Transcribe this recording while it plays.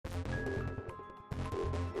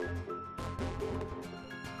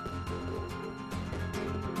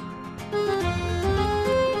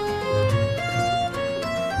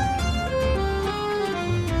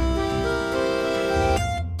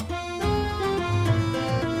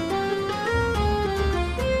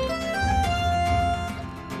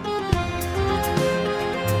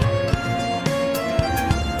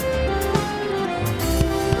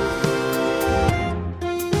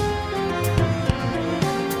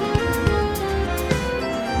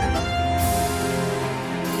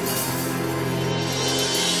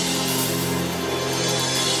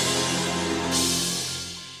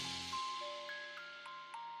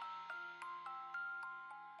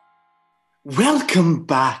Welcome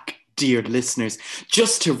back, dear listeners.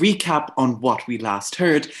 Just to recap on what we last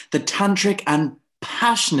heard, the tantric and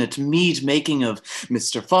passionate mead making of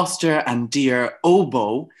Mr. Foster and dear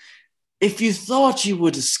Obo. If you thought you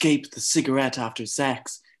would escape the cigarette after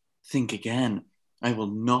sex, think again. I will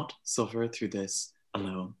not suffer through this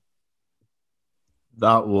alone.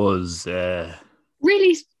 That was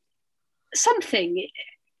really something.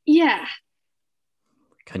 Yeah.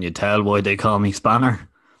 Can you tell why they call me Spanner?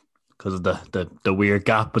 Because of the weird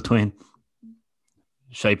gap between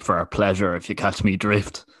shape for our pleasure, if you catch me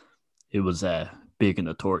drift. It was big in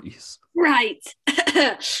the 30s. Right.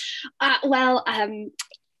 Gosh,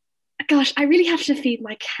 I really have to feed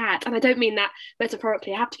my cat. And I don't mean that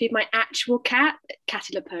metaphorically. I have to feed my actual cat,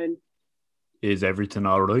 Catty Lapone. Is everything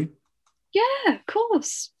all right? Yeah, of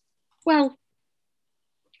course. Well,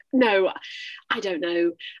 no, I don't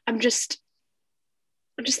know. I'm just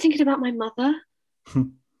thinking about my mother.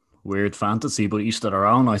 Weird fantasy, but each to their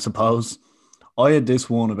own, I suppose. I had this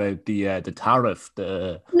one about the tariff.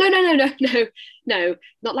 No,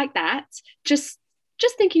 not like that. Just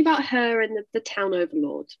thinking about her and the town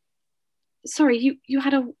overlord. Sorry, you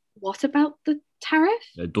had a what about the tariff?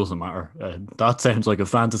 It doesn't matter. That sounds like a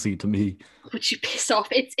fantasy to me. Would you piss off?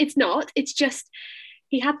 It's not. It's just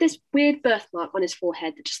he had this weird birthmark on his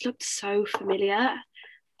forehead that just looked so familiar. I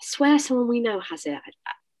swear someone we know has it.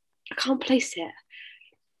 I can't place it.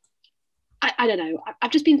 I don't know. I've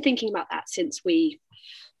just been thinking about that since we,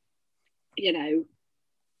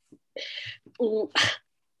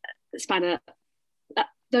 Spanner.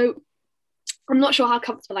 Though I'm not sure how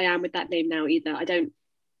comfortable I am with that name now either. I don't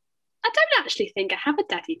actually think I have a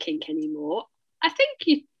daddy kink anymore. I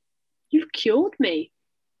think you've cured me.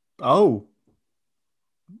 Oh,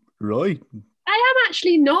 right. I am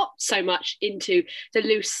actually not so much into the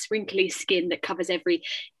loose, wrinkly skin that covers every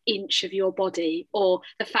inch of your body, or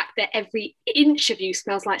the fact that every inch of you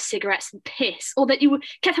smells like cigarettes and piss, or that you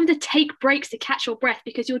kept having to take breaks to catch your breath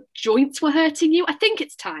because your joints were hurting you. I think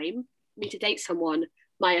it's time for me to date someone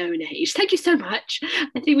my own age. Thank you so much.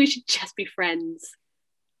 I think we should just be friends.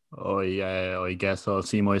 Oh yeah, I guess I'll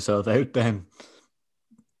see myself out then.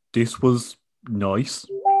 This was nice.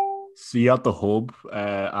 See you at the hub,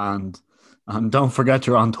 and don't forget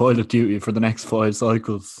you're on toilet duty for the next 5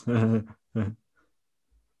 cycles.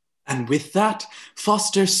 And with that,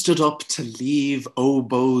 Foster stood up to leave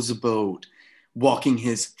Obo's abode, walking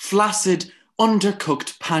his flaccid,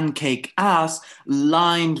 undercooked pancake ass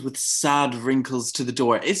lined with sad wrinkles to the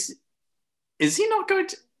door. Is he not going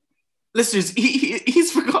to... Listeners,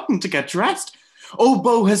 he's forgotten to get dressed.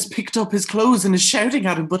 Obo has picked up his clothes and is shouting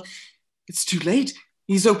at him, but it's too late.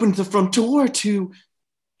 He's opened the front door to...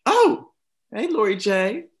 Oh, hey, Lori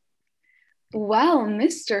J. Well,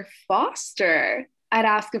 Mr. Foster, I'd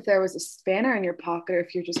ask if there was a spanner in your pocket or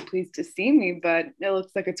if you're just pleased to see me, but it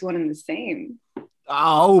looks like it's one and the same.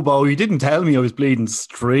 Oh, Bo, you didn't tell me I was bleeding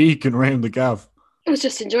streaking around the gaff. I was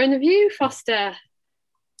just enjoying the view, Foster.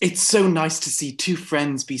 It's so nice to see two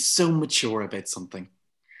friends be so mature about something.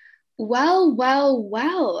 Well,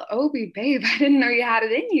 Obi, babe, I didn't know you had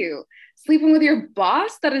it in you. Sleeping with your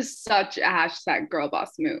boss? That is such a hashtag girl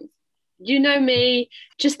boss move. You know me,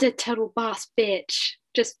 just a total boss bitch.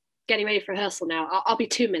 Just getting ready for rehearsal now. I'll be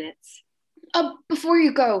 2 minutes. Before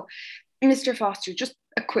you go, Mr. Foster, just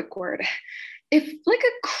a quick word. If like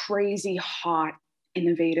a crazy hot,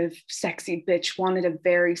 innovative, sexy bitch wanted a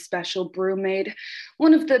very special brew made,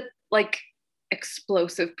 one of the like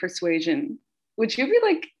explosive persuasion, would you be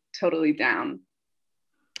like totally down?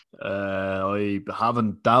 I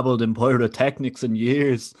haven't dabbled in pyrotechnics in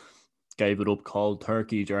years. Gave it up cold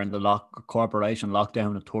turkey during the corporation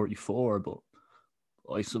lockdown of 34, but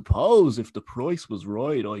I suppose if the price was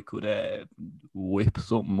right, I could whip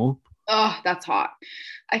something up. Oh, that's hot.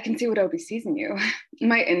 I can see what Obi sees in you.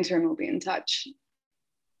 My intern will be in touch.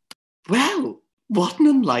 Well, what an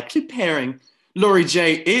unlikely pairing. Lori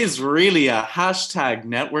J is really a hashtag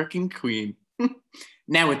networking queen.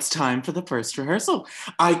 Now it's time for the first rehearsal.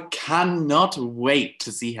 I cannot wait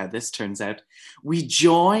to see how this turns out. We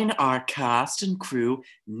join our cast and crew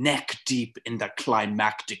neck deep in the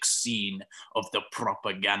climactic scene of the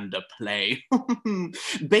propaganda play.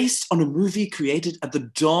 Based on a movie created at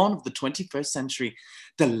the dawn of the 21st century,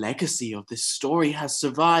 the legacy of this story has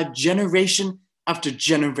survived generation after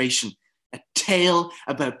generation. A tale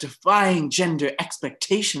about defying gender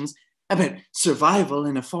expectations, about survival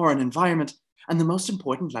in a foreign environment, and the most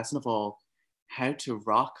important lesson of all, how to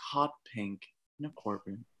rock hot pink in a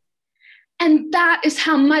courtroom. And that is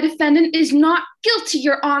how my defendant is not guilty,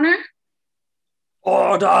 Your Honor.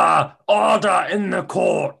 Order! Order in the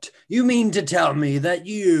court! You mean to tell me that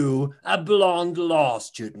you, a blonde law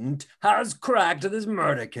student, has cracked this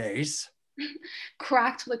murder case?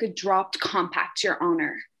 Cracked like a dropped compact, Your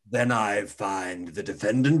Honor. Then I find the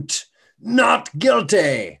defendant not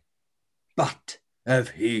guilty. But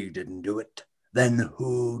if he didn't do it, then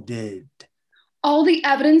who did? All the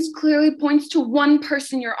evidence clearly points to one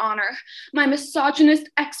person, Your Honor. My misogynist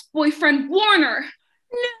ex-boyfriend, Warner.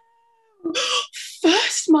 No!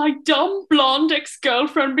 First, my dumb blonde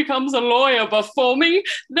ex-girlfriend becomes a lawyer before me.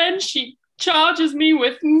 Then she charges me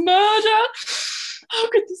with murder. How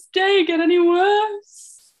could this day get any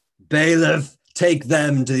worse? Bailiff, take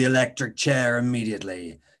them to the electric chair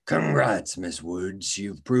immediately. Congrats, Miss Woods.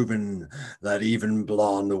 You've proven that even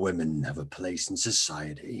blonde women have a place in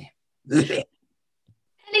society.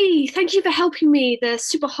 Ellie, thank you for helping me, the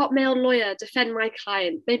super hot male lawyer, defend my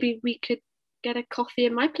client. Maybe we could get a coffee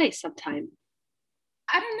in my place sometime.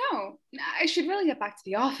 I don't know. I should really get back to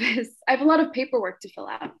the office. I have a lot of paperwork to fill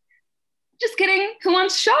out. Just kidding. Who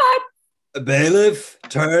wants shot? Bailiff,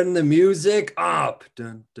 turn the music up.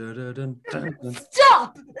 Dun, dun, dun, dun, dun, dun.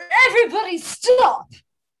 Stop! Everybody stop!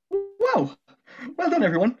 Wow. Well done,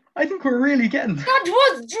 everyone. I think we're really getting... That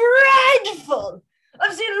was dreadful!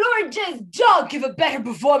 I've seen Lori J's dog give a better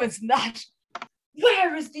performance than that.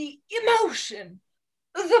 Where is the emotion?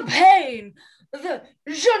 The pain? The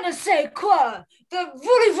je ne sais quoi? The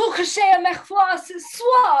voulez-vous que j'ai à ma foi ce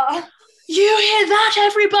soir? You hear that,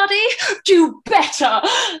 everybody? Do better,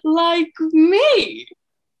 like me.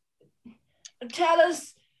 Tell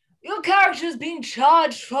us, your character is being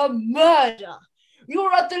charged for murder.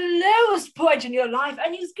 You're at the lowest point in your life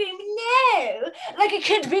and you scream no, like a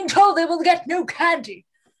kid being told they will get no candy.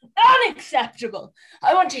 Unacceptable.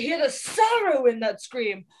 I want to hear the sorrow in that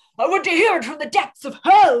scream. I want to hear it from the depths of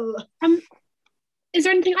hell. Is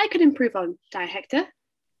there anything I could improve on, Di Hector?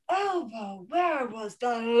 Oh, well, where was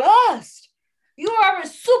the lust? You are a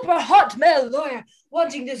super hot male lawyer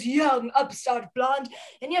wanting this young upstart blonde,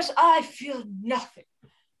 and yet I feel nothing.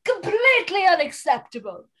 Completely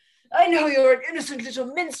unacceptable. I know you're an innocent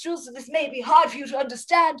little minstrel, so this may be hard for you to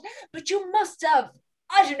understand, but you must have,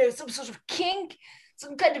 I don't know, some sort of kink,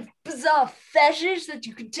 some kind of bizarre fetish that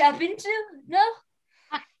you can tap into, no?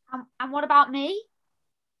 And what about me?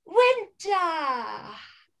 Winter!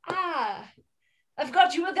 I've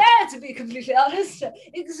got you there, to be completely honest.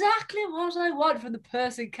 Exactly what I want from the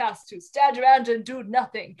person cast to stand around and do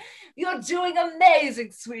nothing. You're doing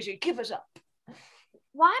amazing, sweetie. Keep it up.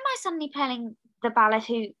 Why am I suddenly playing the ballet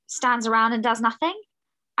who stands around and does nothing?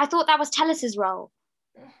 I thought that was Tellus's role.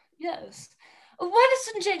 Yes. Why the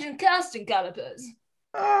sudden change in casting, Calipers?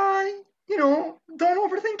 Don't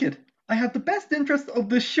overthink it. I have the best interest of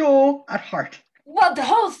the show at heart. Well, the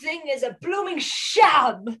whole thing is a blooming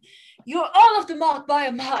sham. You're all off the mark by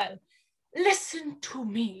a mile. Listen to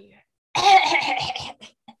me.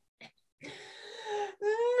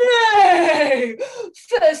 Nay!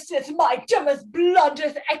 Firsteth my dumbest,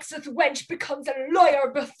 blondest, exeth wench becomes a lawyer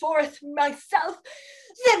beforeth myself.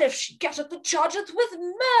 Then if she getteth the chargeth with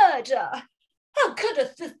murder. How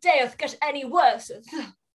couldeth this dayeth get any worse?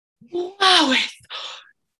 Woweth!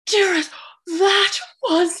 Dearest, that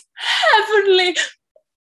was heavenly.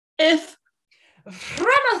 If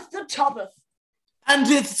Frameth the toppeth. And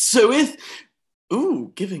it soeth.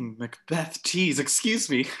 Ooh, giving Macbeth tease, excuse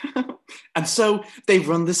me. And so they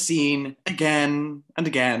run the scene again and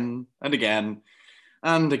again and again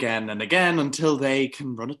and again and again until they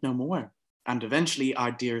can run it no more. And eventually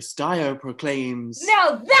our dear Dio proclaims,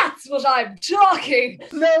 Now that's what I'm talking!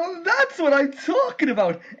 Now that's what I'm talking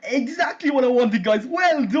about. Exactly what I wanted, guys.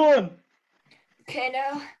 Well done. Okay,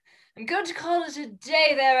 now, I'm going to call it a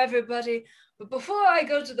day there, everybody. But before I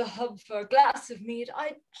go to the hub for a glass of mead,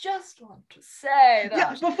 I just want to say that...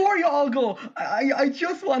 Yeah, before you all go, I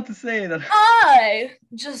just want to say that... I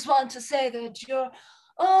just want to say that you're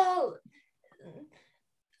all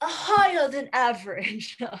higher than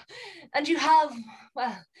average. And you have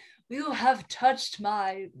touched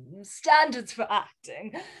my standards for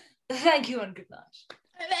acting. Thank you and good night.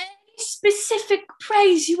 any specific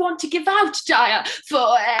praise you want to give out, Daya,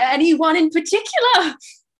 for anyone in particular?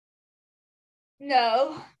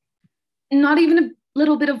 No. Not even a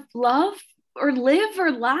little bit of love or live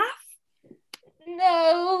or laugh?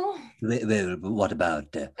 No. Well, what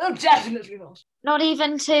about... Oh, definitely not. Not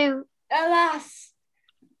even to... Alas,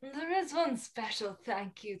 there is one special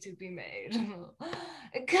thank you to be made.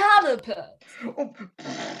 Caliper.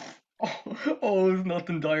 Oh, Oh, it's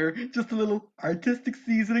nothing dire. Just a little artistic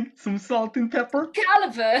seasoning, some salt and pepper.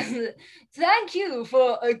 Caliban, thank you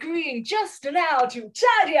for agreeing just now to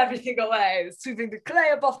tidy everything away, sweeping the clay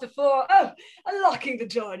up off the floor, and locking the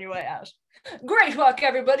door on your way out. Great work,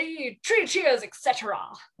 everybody. 3 cheers, etc.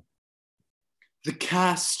 The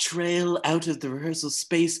cast trail out of the rehearsal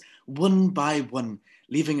space one by one,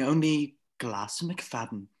 leaving only Glass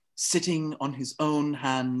McFadden sitting on his own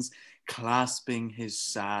hands, clasping his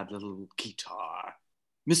sad little guitar.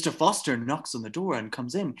 Mr. Foster knocks on the door and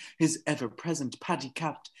comes in, his ever-present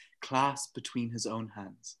paddy-capped clasped between his own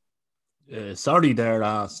hands. Sorry there,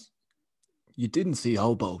 ass. You didn't see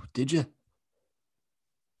Hobo, did you?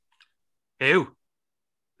 Who?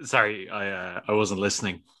 Sorry, I wasn't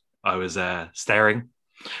listening. I was staring,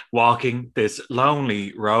 walking this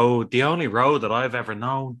lonely road, the only road that I've ever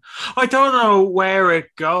known. I don't know where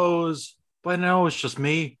it goes, but I know it's just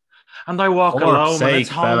me. And I walk For alone, sake, and it's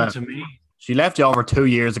home fella. to me. She left you over 2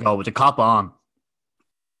 years ago. Would you cop on?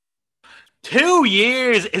 2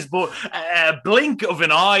 years is but a blink of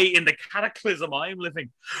an eye in the cataclysm I'm living.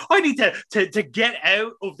 I need to get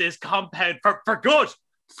out of this compound for good.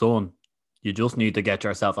 Son, you just need to get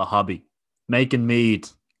yourself a hobby. Making mead,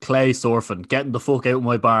 clay surfing, getting the fuck out of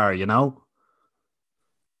my bar, you know?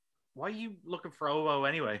 Why are you looking for Obo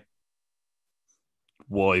anyway?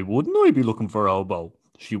 Why wouldn't I be looking for Obo?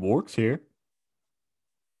 She works here.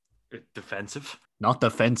 Defensive? Not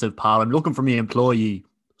defensive, pal. I'm looking for me employee.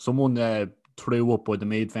 Someone threw up by the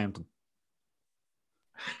maid fountain.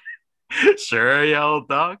 Sure, you old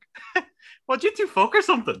dog. What, you two fuck or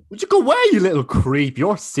something? Would you go away, you little creep?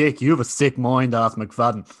 You're sick. You have a sick mind, ass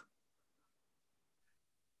McFadden.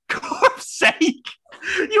 Corp's sake!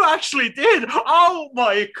 You actually did! Oh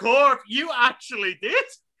my corp! You actually did!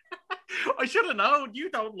 I should have known. You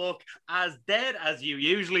don't look as dead as you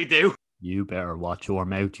usually do. You better watch your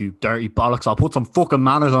mouth, you dirty bollocks. I'll put some fucking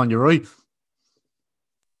manners on you, right?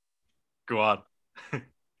 Go on.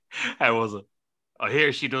 How was it? I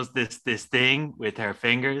hear she does this thing with her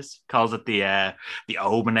fingers. Calls it the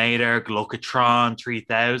Obinator Glucatron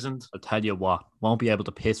 3000. I'll tell you what. Won't be able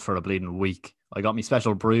to piss for a bleeding week. I got me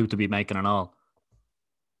special brew to be making and all.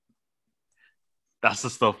 That's the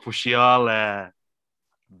stuff. Was she all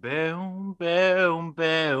boom, boom,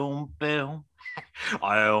 boom, boom.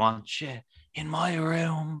 I want you in my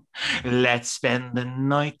room. Let's spend the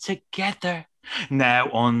night together. Now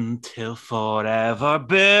until forever.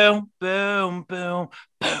 Boom, boom, boom,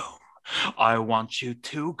 boom. I want you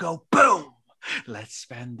to go boom. Let's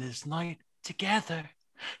spend this night together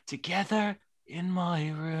in my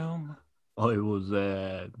room. I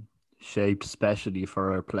was shaped specially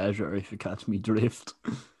for her pleasure, if you catch me drift.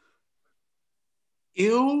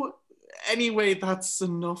 Ew. Anyway, that's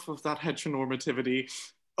enough of that heteronormativity.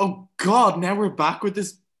 Oh God, now we're back with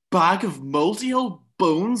this bag of moldy old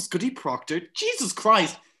bones, Goody Proctor. Jesus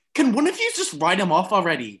Christ, can one of you just write him off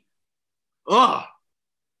already? Ugh.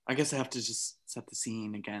 I guess I have to just set the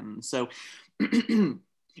scene again. So,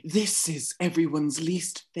 this is everyone's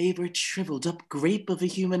least favorite shriveled up grape of a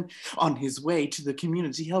human on his way to the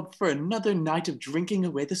community hub for another night of drinking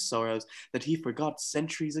away the sorrows that he forgot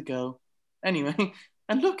centuries ago. Anyway,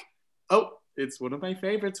 and look, oh, it's one of my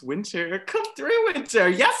favorites, Winter. Come through, Winter.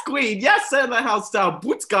 Yes, Queen. Yes, in the house down.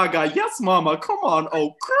 Boots Gaga. Yes, Mama. Come on.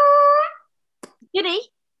 Oh, Goody.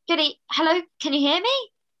 Hello, can you hear me?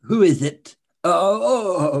 Who is it?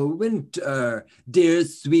 Oh, Winter, dear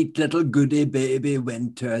sweet little goody baby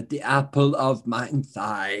Winter, the apple of mine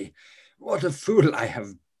thigh. What a fool I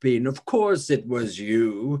have been. Of course it was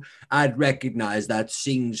you. I'd recognize that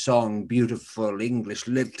sing-song beautiful English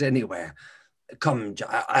lilt anywhere. Come,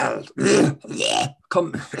 child.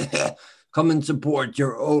 Come and support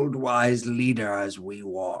your old wise leader as we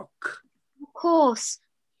walk. Of course.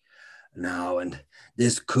 Now, and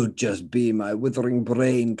this could just be my withering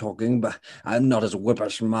brain talking, but I'm not as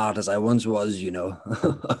whipper-smart as I once was, you know.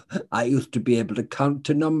 I used to be able to count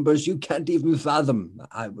to numbers you can't even fathom.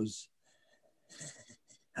 I was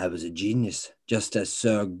a genius, just as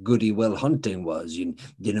Sir Goody Will Hunting was. You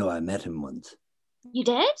know, I met him once. You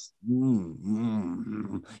did?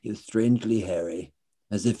 He was strangely hairy,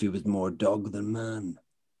 as if he was more dog than man.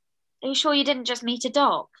 Are you sure you didn't just meet a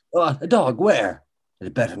dog? Oh, a dog? Where?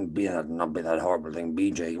 It better not be that horrible thing,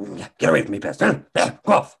 BJ. Get away from me, pest. Go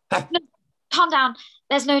off. No, calm down.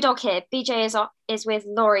 There's no dog here. BJ is with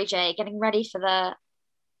Laurie J, getting ready for the...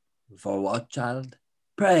 For what, child?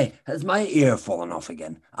 Pray, has my ear fallen off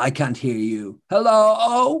again? I can't hear you.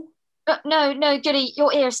 Hello? No, Goody,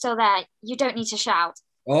 your ear's still there. You don't need to shout.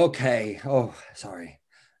 Okay. Oh, sorry.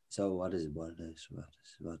 So what is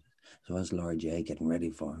Laurie J getting ready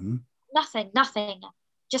for? Nothing.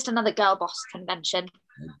 just another girl boss convention.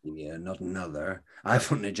 Yeah, not another.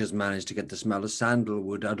 I've only just managed to get the smell of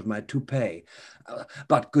sandalwood out of my toupee.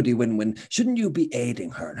 But Goody Win-Win, shouldn't you be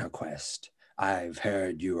aiding her in her quest? I've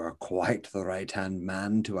heard you are quite the right-hand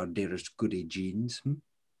man to our dearest Goody Jeans.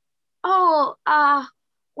 Oh,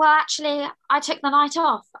 well, actually, I took the night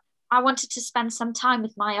off. I wanted to spend some time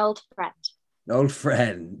with my old friend. Old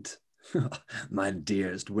friend. My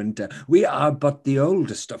dearest Winter, we are but the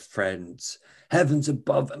oldest of friends. Heavens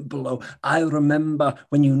above and below, I remember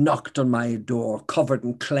when you knocked on my door covered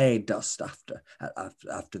in clay dust after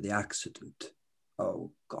the accident.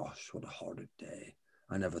 Oh gosh, what a horrid day.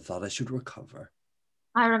 I never thought I should recover.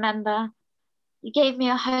 I remember. You gave me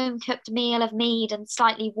a home-cooked meal of mead and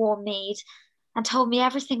slightly warm mead and told me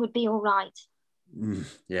everything would be all right.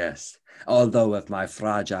 Yes, although if my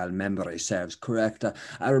fragile memory serves correct,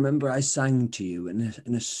 I remember I sang to you in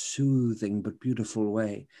a soothing but beautiful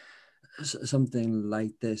way. Something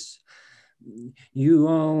like this. You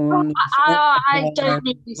only... I don't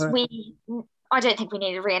think I don't think we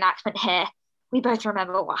need a reenactment here. We both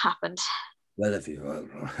remember what happened. Well, if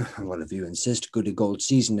you insist, Goody Gold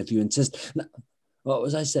Season, if you insist. Now, what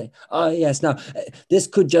was I saying? Oh, yes. Now, this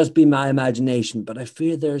could just be my imagination, but I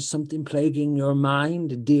fear there's something plaguing your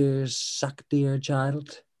mind, dear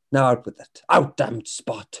child. Now out with it. Out, damned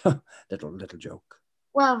spot. little joke.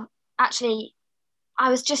 Well, actually, I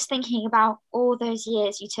was just thinking about all those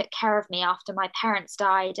years you took care of me after my parents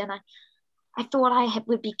died, and I thought I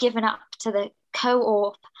would be given up to the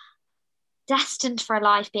co-op, destined for a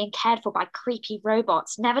life being cared for by creepy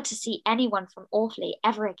robots, never to see anyone from Awfully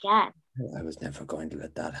ever again. I was never going to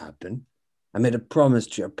let that happen. I made a promise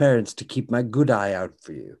to your parents to keep my good eye out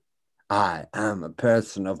for you. I am a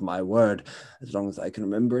person of my word, as long as I can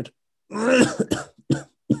remember it.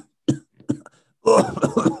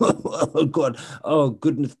 Oh, God. Oh,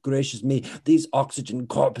 goodness gracious me. These oxygen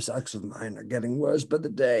corpus acts of mine are getting worse by the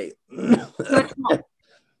day.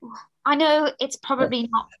 I know it's probably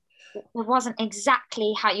not, it wasn't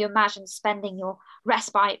exactly how you imagined spending your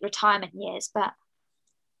respite retirement years, but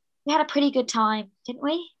we had a pretty good time, didn't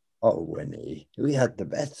we? Oh, Winnie, we had the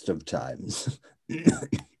best of times.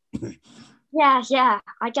 Yeah,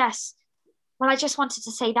 I guess. Well, I just wanted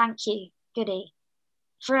to say thank you, Goody,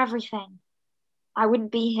 for everything. I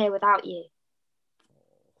wouldn't be here without you.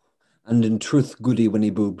 And in truth, Goody Winnie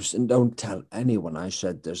Boobs, and don't tell anyone I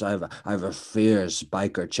said this. I have a fierce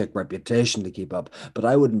biker chick reputation to keep up, but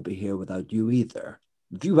I wouldn't be here without you either.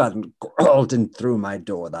 If you hadn't crawled in through my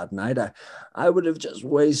door that night, I would have just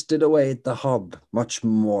wasted away at the hub, much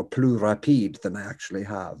more plus rapide than I actually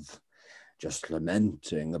have. Just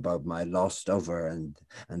lamenting about my lost lover and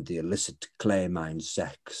the illicit clay mine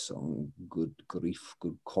sex. Oh, good grief,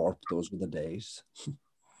 good corp, those were the days.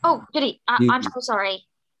 Oh, Goody, I'm so sorry.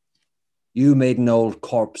 You made an old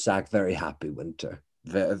corpse sack very happy, Winter.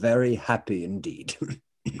 Very happy indeed.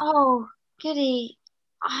 Oh, Goody,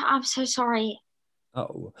 I'm so sorry.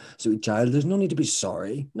 Oh, sweet child, there's no need to be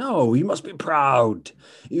sorry. No, you must be proud.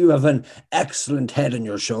 You have an excellent head on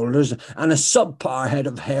your shoulders and a subpar head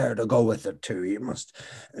of hair to go with it too. You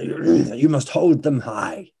must hold them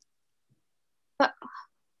high. But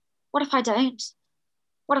what if I don't?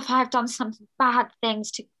 What if I have done some bad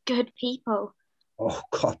things to good people? Oh,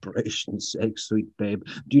 corporation's sake, sweet babe,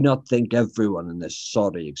 do you not think everyone in this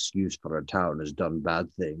sorry excuse for a town has done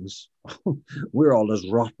bad things? We're all as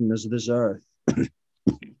rotten as this earth.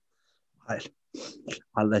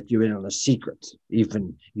 I'll let you in on a secret.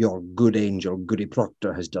 Even your good angel, Goody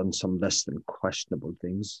Proctor, has done some less than questionable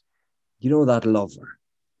things. You know that lover?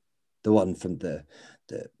 The one from the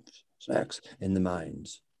sex in the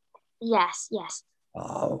mines? Yes.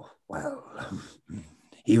 Oh, well,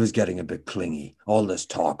 he was getting a bit clingy. All this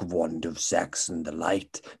talk of want of sex and the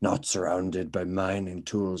light, not surrounded by mining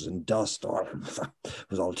tools and dust,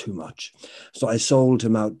 was all too much. So I sold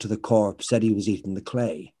him out to the corp, said he was eating the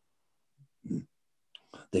clay.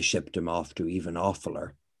 They shipped him off to even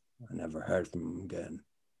awfuler. I never heard from him again.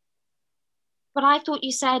 But I thought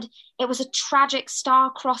you said it was a tragic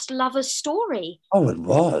star-crossed lover's story. Oh, it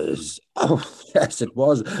was. Oh, yes, it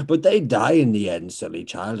was. But they die in the end, silly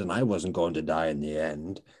child, and I wasn't going to die in the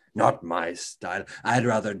end. Not my style. I'd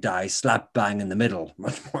rather die slap bang in the middle.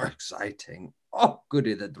 Much more exciting. Oh,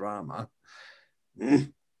 goody the drama.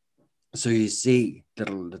 So you see,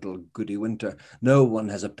 little Goody Winter, no one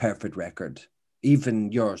has a perfect record.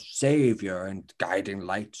 Even your savior and guiding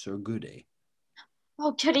light, Sir Goody.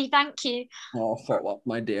 Oh, Goody, thank you. Oh, for what,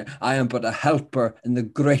 my dear? I am but a helper in the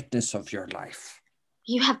greatness of your life.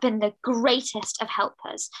 You have been the greatest of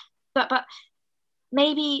helpers. But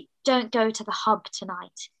maybe don't go to the hub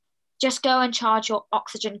tonight. Just go and charge your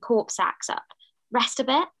oxygen corpse sacks up. rest a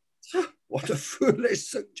bit? What a foolish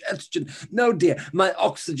suggestion. No, dear, my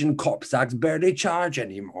oxygen corp sacks barely charge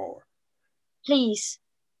anymore. Please,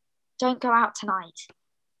 don't go out tonight.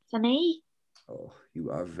 For me? Oh,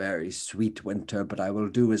 you are very sweet, Winter, but I will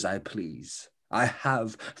do as I please. I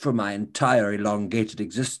have for my entire elongated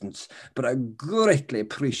existence, but I greatly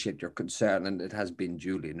appreciate your concern, and it has been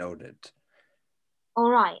duly noted. All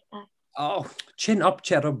right. Oh, chin up,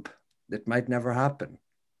 cherub. It might never happen.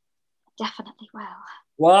 Definitely will.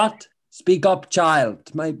 What? Speak up,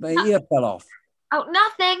 child. My ear fell off. Oh,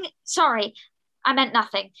 nothing. Sorry, I meant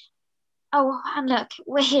nothing. Oh, and look,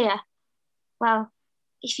 we're here. Well,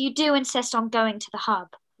 if you do insist on going to the hub.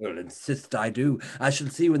 Well, insist I do. I shall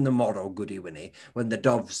see you in the morrow, Goody Winnie, when the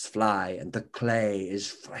doves fly and the clay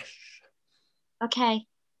is fresh. Okay.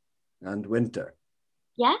 And Winter.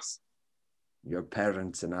 Yes? Your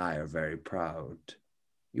parents and I are very proud.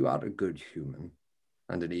 You are a good human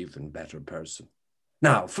and an even better person.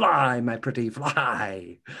 Now, fly, my pretty,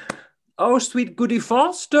 fly. Oh, sweet Goody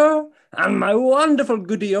Foster, and my wonderful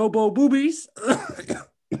Goody Obo Boobies.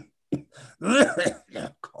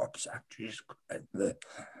 Corpse actress.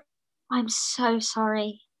 I'm so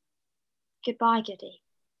sorry. Goodbye, Goody.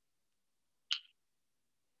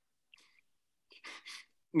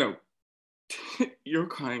 No. You're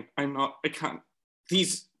crying. I'm not. I can't.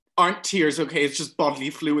 These aren't tears, okay? It's just bodily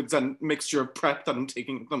fluids and mixture of prep that I'm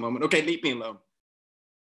taking at the moment. Okay, leave me alone.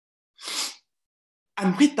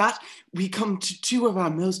 And with that, we come to two of our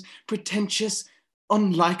most pretentious,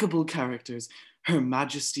 unlikable characters, Her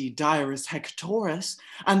Majesty Diarist Hectorus,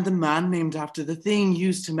 and the man named after the thing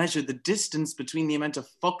used to measure the distance between the amount of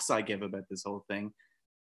fucks I give about this whole thing.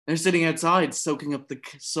 They're sitting outside, soaking up the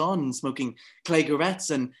sun, smoking clagarettes,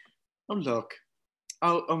 and oh, look.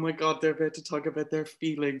 Oh my God, they're about to talk about their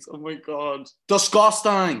feelings. Oh my God.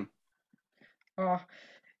 Disgusting! Oh,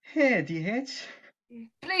 hey, DH.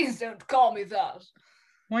 Please don't call me that.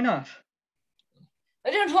 Why not? I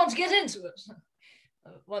don't want to get into it.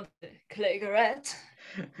 I want the clagarette.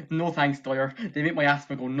 No thanks, Dyer. They make my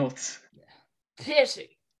asthma go nuts.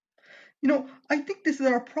 Pity. You know, I think this is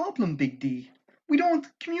our problem, Big D. We don't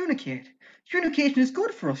communicate. Communication is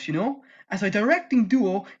good for us, you know. As a directing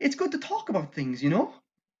duo, it's good to talk about things, you know.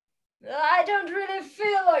 I don't really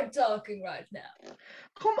feel like talking right now.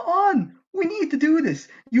 Come on, we need to do this.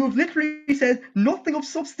 You have literally said nothing of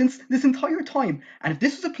substance this entire time. And if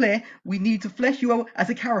this was a play, we need to flesh you out as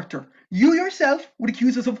a character. You yourself would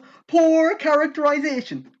accuse us of poor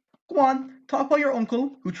characterization. Go on, talk about your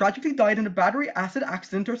uncle who tragically died in a battery acid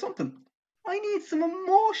accident or something. I need some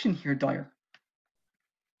emotion here, Dyer.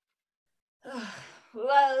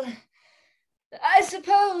 Well, I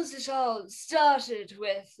suppose it all started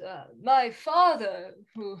with my father,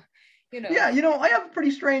 who, you know... Yeah, you know, I have a pretty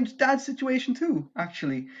strange dad situation too,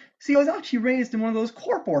 actually. See, I was actually raised in one of those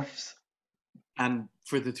corp orphs. And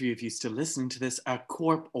for the three of you still listening to this, a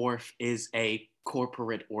corp orph is a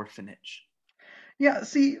corporate orphanage. Yeah,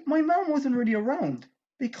 see, my mom wasn't really around.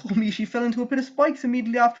 They told me she fell into a pit of spikes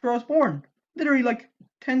immediately after I was born. Literally like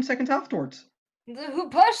 10 seconds afterwards. Who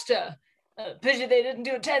pushed her? Pity they didn't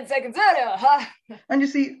do it 10 seconds earlier, huh? And you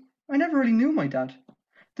see, I never really knew my dad.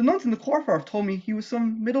 The nuns in the corp orph told me he was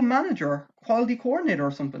some middle manager or quality coordinator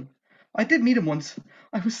or something. I did meet him once.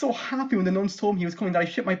 I was so happy when the nuns told me he was coming that I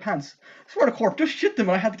shit my pants. I swear to corp, just shit them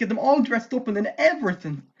and I had to get them all dressed up and then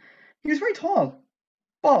everything. He was very tall.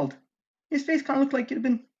 Bald. His face kind of looked like it had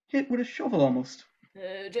been hit with a shovel almost.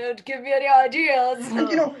 Don't give me any ideas. And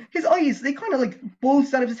you know, his eyes, they kind of like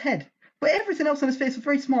bulged out of his head. But everything else on his face was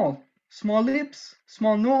very small. Small lips,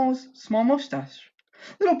 small nose, small mustache.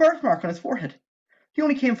 Little birthmark on his forehead. He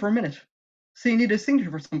only came for a minute. Saying he needed a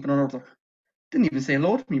signature for something or other. Didn't even say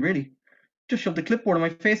hello to me, really. Just shoved the clipboard on my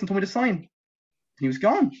face and told me to sign. And he was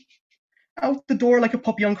gone. Out the door like a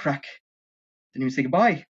puppy on crack. Didn't even say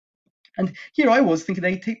goodbye. And here I was thinking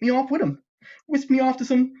they'd take me off with him. Whisk me off to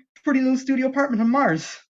some pretty little studio apartment on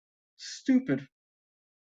Mars. Stupid.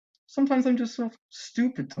 Sometimes I'm just so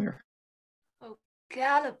stupid, Claire. Oh,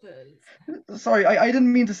 Gallopers. Sorry, I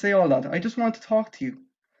didn't mean to say all that. I just wanted to talk to you.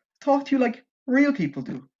 Talk to you like real people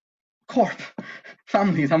do. Corp.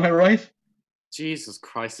 Families, am I right? Jesus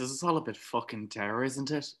Christ, this is all a bit fucking terror,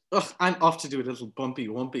 isn't it? Ugh, I'm off to do a little bumpy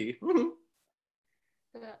wumpy.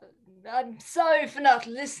 I'm sorry for not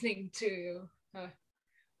listening to you.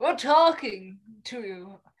 Or talking to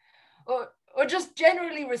you. Or just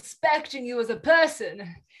generally respecting you as a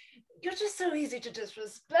person. You're just so easy to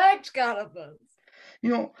disrespect, Gallopers. You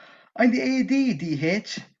know, I'm the AD,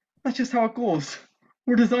 DH. That's just how it goes.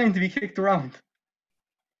 We're designed to be kicked around.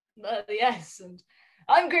 Yes, and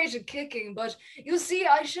I'm great at kicking, but you see,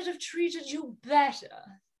 I should have treated you better.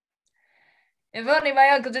 If only my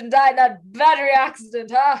uncle didn't die in that battery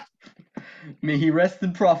accident, huh? May he rest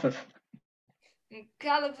in profit.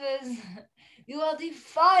 Calipers, you are the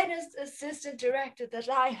finest assistant director that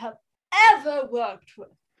I have ever worked with.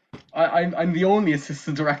 I'm the only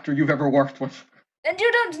assistant director you've ever worked with. And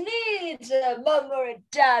you don't need a mum or a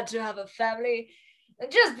dad to have a family.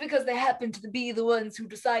 And just because they happen to be the ones who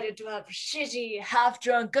decided to have shitty,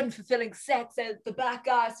 half-drunk, unfulfilling sex at the back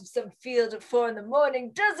arse of some field at 4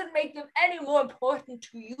 a.m. doesn't make them any more important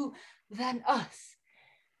to you than us.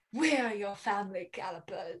 We're your family,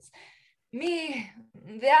 Calipers. Me,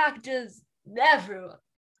 the actors, everyone.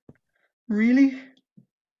 Really?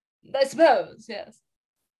 I suppose, yes.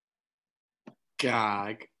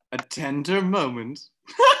 Gag. A tender moment.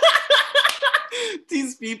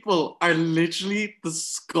 These people are literally the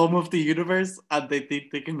scum of the universe and they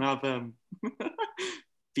think they can have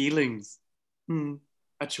feelings.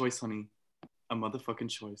 A choice, honey. A motherfucking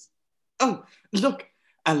choice. Oh, look.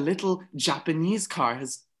 A little Japanese car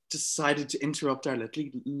has decided to interrupt our little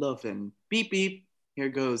lovin'. Beep, beep. Here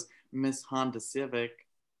goes Miss Honda Civic.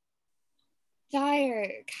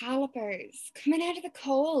 Dire, Calipers, coming out of the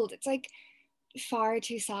cold. It's like far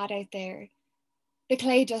too sad out there. The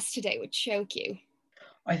clay dust today would choke you.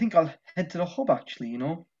 I think I'll head to the hub, actually, you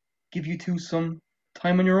know? Give you two some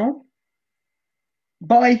time on your own.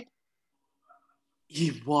 Bye.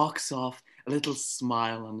 He walks off, a little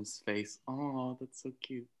smile on his face. Oh, that's so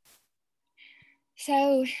cute.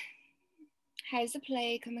 So, how's the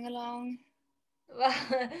play coming along?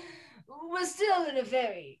 Well, we're still in a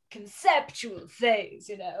very conceptual phase,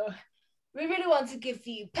 you know. We really want to give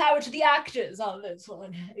the power to the actors on this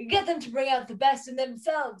one. Get them to bring out the best in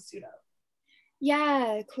themselves, you know.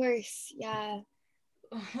 Yeah, of course, yeah.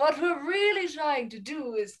 What we're really trying to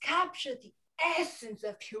do is capture the essence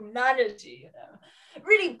of humanity, you know.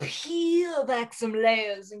 Really peel back some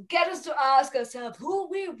layers and get us to ask ourselves who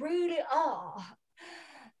we really are.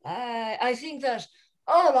 I think that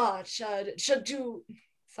all art should do...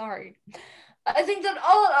 Sorry. I think that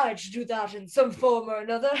all art should do that in some form or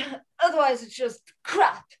another. Otherwise, it's just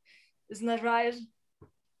crap. Isn't that right?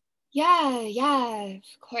 Yeah,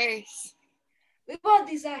 of course. We want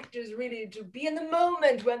these actors really to be in the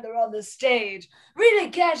moment when they're on the stage. Really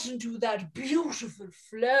get into that beautiful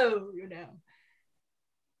flow, you know.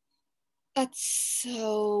 That's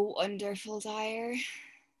so wonderful, Dire.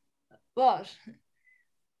 What?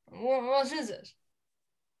 What is it?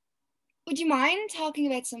 Would you mind talking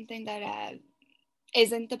about something that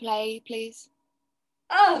isn't the play, please?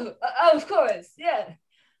 Oh, of course, yeah.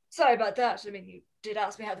 Sorry about that. I mean, you did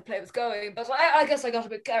ask me how the play was going, but I guess I got a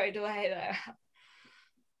bit carried away there.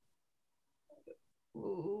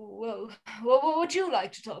 Well, what would you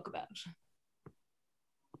like to talk about?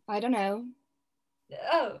 I don't know.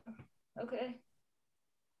 Oh, okay.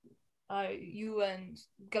 Are you and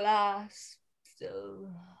Glass still,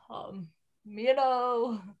 you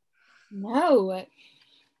know? No.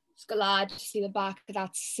 Just glad to see the back of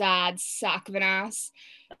that sad sack of an ass.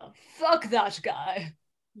 Oh, fuck that guy.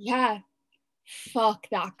 Yeah, fuck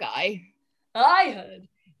that guy. I heard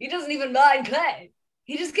he doesn't even mind Clay.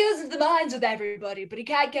 He just goes into the mines with everybody, but he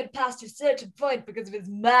can't get past a certain point because of his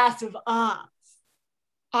massive ass.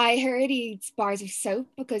 I heard he eats bars of soap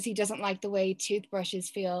because he doesn't like the way toothbrushes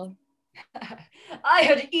feel. I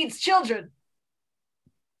heard he eats children.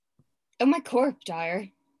 Oh, my corp, Dire.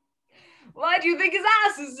 Why do you think his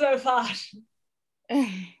ass is so fat?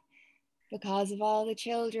 Because of all the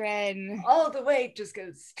children. All the weight just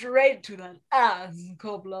goes straight to that ass.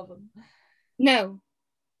 Corp love him.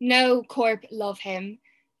 No, Corp love him.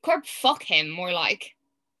 Corp fuck him, more like.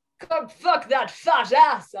 Corp fuck that fat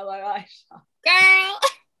ass, am I right? Girl!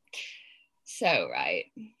 So right.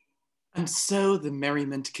 And so the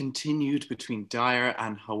merriment continued between Dire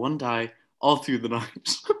and Hawundai all through the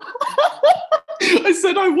night. I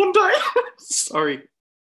said Hawundai. Sorry.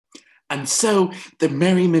 And so the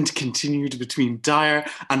merriment continued between Dire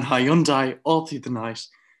and Hyundai all through the night,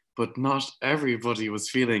 but not everybody was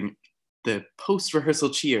feeling the post-rehearsal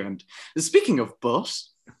cheer. And speaking of but...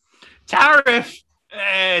 Tariff!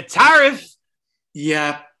 Tariff!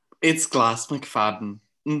 Yeah, it's Glass McFadden.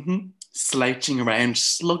 Slouching around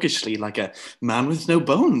sluggishly like a man with no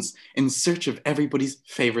bones in search of everybody's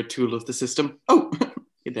favourite tool of the system. Oh,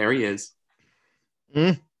 there he is.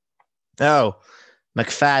 Oh,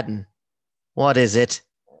 McFadden. What is it?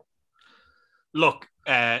 Look,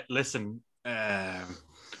 listen, I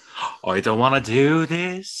don't want to do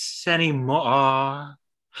this anymore.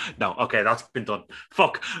 No, okay, that's been done.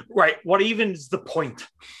 Fuck. Right, what even is the point?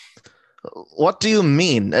 What do you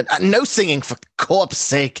mean? No singing, for corpse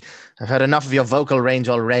sake. I've had enough of your vocal range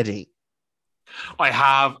already. I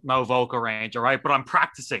have no vocal range, all right? But I'm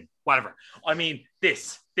practicing, whatever. I mean,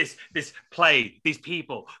 this play, these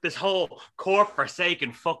people, this whole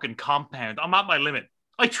corp-forsaken fucking compound. I'm at my limit.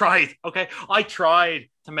 I tried, okay? I tried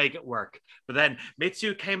to make it work. But then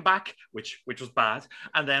Mitsu came back, which was bad.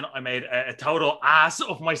 And then I made a total ass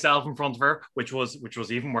of myself in front of her, which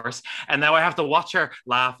was even worse. And now I have to watch her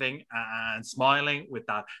laughing and smiling with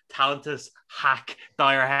that talentless hack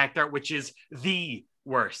Dyer Hector, which is the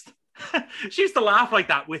worst. She used to laugh like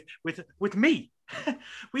that with me.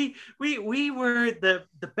 We were the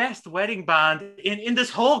best wedding band in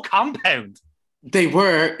this whole compound. They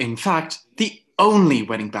were, in fact, the only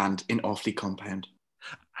wedding band in Awfully Compound.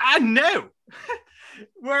 And now,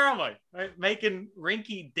 where am I? Right? Making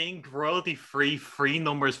rinky-dink royalty-free free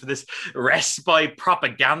numbers for this respite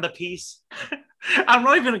propaganda piece. I'm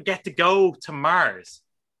not even going to get to go to Mars.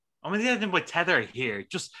 I'm going to get in my tether here.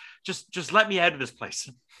 Just let me out of this place.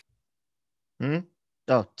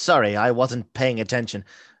 Oh, sorry, I wasn't paying attention.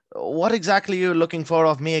 What exactly are you looking for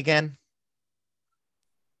of me again?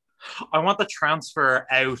 I want the transfer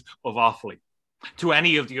out of Awfully to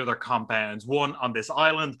any of the other compounds. One on this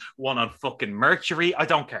island, one on fucking Mercury. I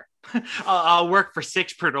don't care. I'll work for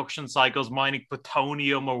 6 production cycles mining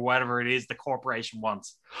plutonium or whatever it is the corporation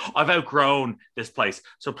wants. I've outgrown this place.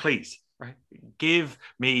 So please, right, give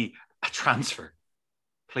me a transfer.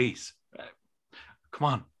 Please. Come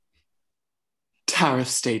on. Tariff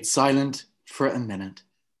stayed silent for a minute.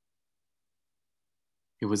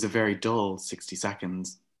 It was a very dull 60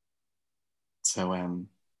 seconds. So,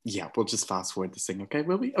 yeah, we'll just fast forward this thing, okay,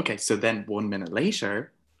 will we? Okay, so then 1 minute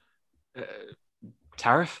later...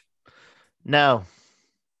 Tariff? No.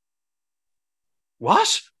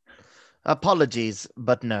 What? Apologies,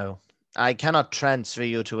 but no. I cannot transfer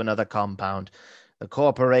you to another compound. The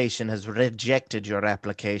corporation has rejected your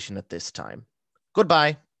application at this time.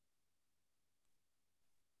 Goodbye.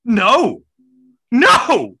 No!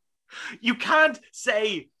 No! You can't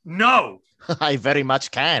say no! I very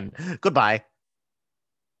much can. Goodbye.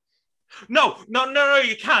 No,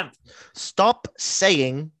 you can't. Stop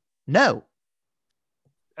saying no.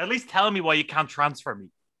 At least tell me why you can't transfer me.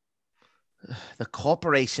 The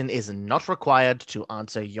corporation is not required to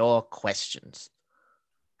answer your questions.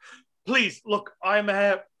 Please, look, I'm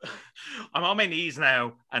on my knees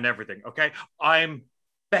now and everything, okay? I'm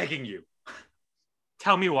begging you.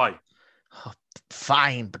 Tell me why. Oh,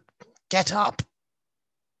 fine, but get up.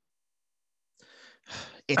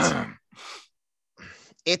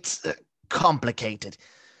 It's complicated.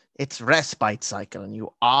 It's respite cycle, and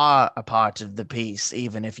you are a part of the piece,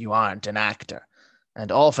 even if you aren't an actor.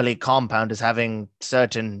 And Awfully Compound is having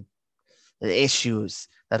certain issues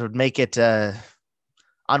that would make it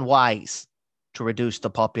unwise to reduce the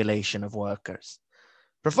population of workers.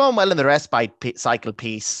 Perform well in the respite cycle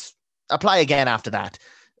piece. Apply again after that.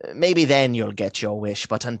 Maybe then you'll get your wish,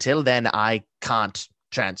 but until then, I can't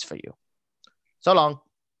transfer you. So long.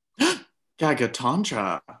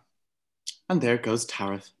 Gagatantra. And there goes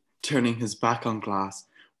Tariff, turning his back on Glass,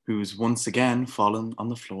 who's once again fallen on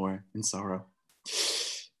the floor in sorrow.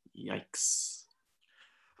 Yikes.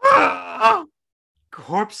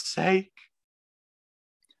 Corp's sake.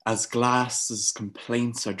 As Glass's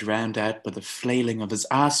complaints are drowned out by the flailing of his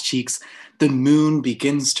ass cheeks, the moon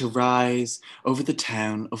begins to rise over the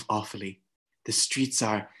town of Awfully. The streets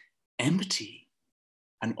are empty,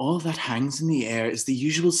 and all that hangs in the air is the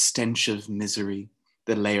usual stench of misery.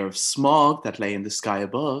 The layer of smog that lay in the sky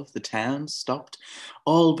above the town stopped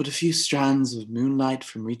all but a few strands of moonlight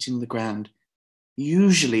from reaching the ground,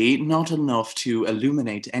 usually not enough to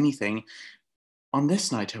illuminate anything. On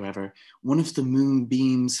this night, however, one of the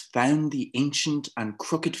moonbeams found the ancient and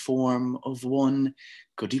crooked form of one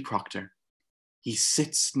Goody Proctor. He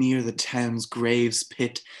sits near the town's graves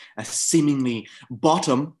pit, a seemingly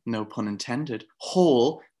bottom, no pun intended,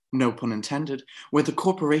 hole, no pun intended, where the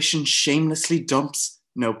corporation shamelessly dumps,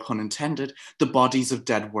 no pun intended, the bodies of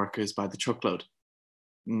dead workers by the truckload.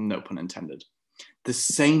 No pun intended. The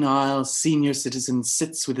senile senior citizen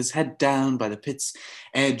sits with his head down by the pit's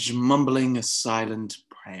edge, mumbling a silent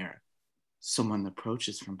prayer. Someone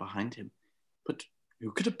approaches from behind him. But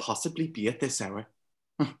who could it possibly be at this hour?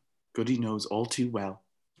 Goody knows all too well.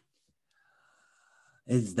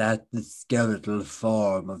 Is that the skeletal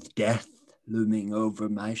form of death looming over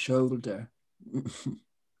my shoulder?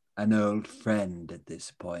 An old friend at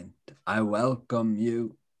this point. I welcome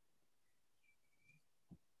you.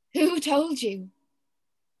 Who told you?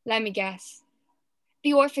 Let me guess.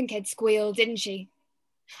 The orphan kid squealed, didn't she?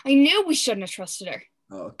 I knew we shouldn't have trusted her.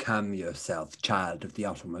 Oh, calm yourself, child of the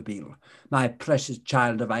automobile. My precious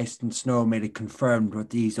child of ice and snow merely confirmed what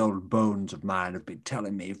these old bones of mine have been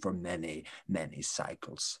telling me for many, many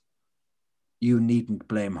cycles. You needn't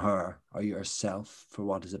blame her or yourself for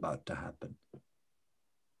what is about to happen.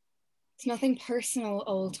 It's nothing personal,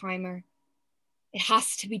 old timer. It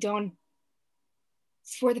has to be done.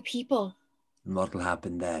 It's for the people. And what'll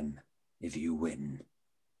happen then if you win?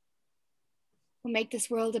 We'll make this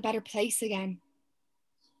world a better place again.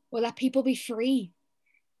 We'll let people be free.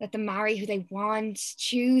 Let them marry who they want,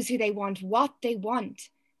 choose who they want, what they want.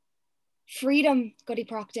 Freedom, Goody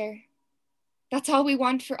Proctor. That's all we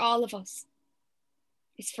want for all of us,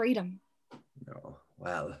 is freedom. No,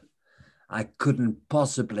 well, I couldn't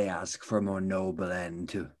possibly ask for a more noble end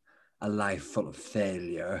to a life full of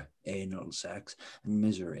failure, anal sex, and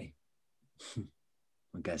misery.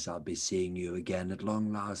 I guess I'll be seeing you again at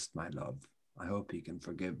long last, my love. I hope you can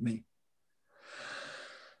forgive me.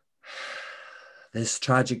 This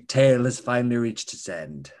tragic tale has finally reached its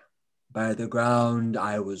end. By the ground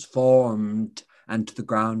I was formed, and to the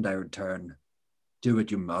ground I return. Do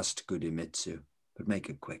what you must, Goody Mitsu, but make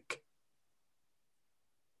it quick.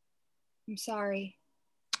 I'm sorry.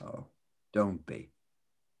 Oh, don't be.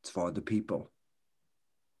 It's for the people.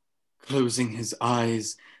 Closing his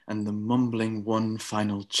eyes and the mumbling one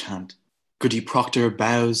final chant, Goody Proctor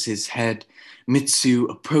bows his head. Mitsu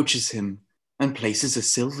approaches him and places a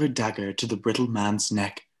silver dagger to the brittle man's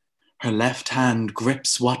neck. Her left hand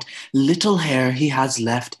grips what little hair he has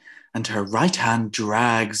left, and her right hand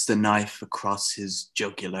drags the knife across his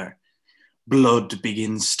jugular. Blood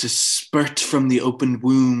begins to spurt from the opened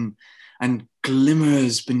womb and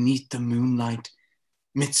glimmers beneath the moonlight.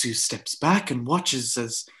 Mitsu steps back and watches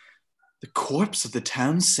as the corpse of the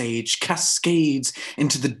town sage cascades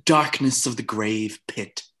into the darkness of the grave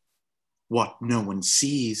pit. What no one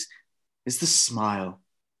sees is the smile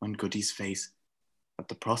on Goody's face at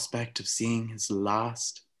the prospect of seeing his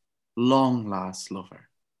last, long last lover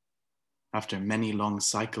after many long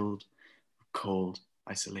cycled, cold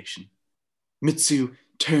isolation. Mitsu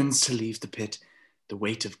turns to leave the pit, the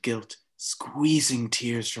weight of guilt squeezing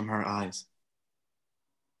tears from her eyes.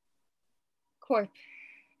 Corp,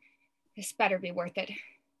 this better be worth it.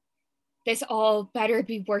 This all better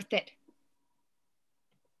be worth it.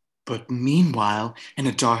 But meanwhile, in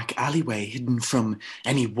a dark alleyway hidden from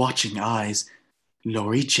any watching eyes,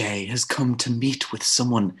 Laurie J has come to meet with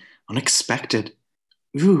someone unexpected.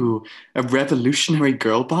 Ooh, a revolutionary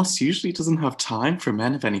girl boss usually doesn't have time for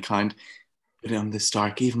men of any kind. But on this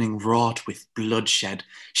dark evening wrought with bloodshed,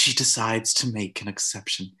 she decides to make an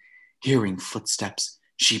exception. Hearing footsteps,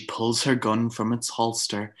 she pulls her gun from its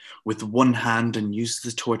holster with one hand and uses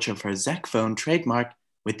the torch of her Zek phone trademark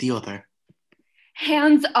with the other.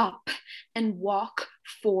 Hands up and walk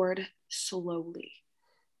forward slowly.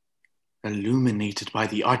 Illuminated by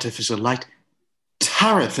the artificial light,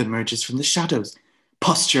 Tariff emerges from the shadows,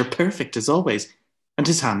 posture perfect as always, and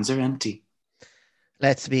his hands are empty.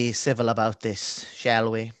 Let's be civil about this,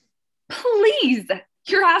 shall we? Please,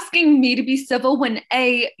 you're asking me to be civil when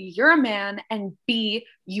A, you're a man, and B,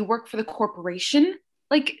 you work for the corporation?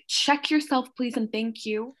 Like, check yourself, please, and thank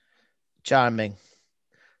you. Charming.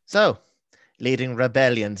 So, leading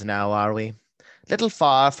rebellions now, are we? Little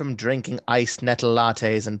far from drinking iced nettle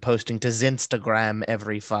lattes and posting to Zinstagram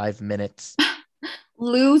every 5 minutes.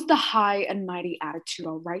 Lose the high and mighty attitude,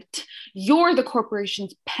 all right? You're the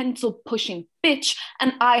corporation's pencil-pushing bitch,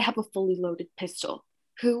 and I have a fully loaded pistol.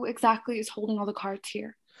 Who exactly is holding all the cards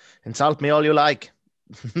here? Insult me all you like.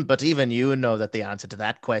 But even you know that the answer to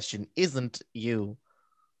that question isn't you.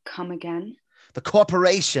 Come again? The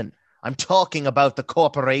corporation. I'm talking about the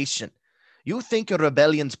corporation. You think your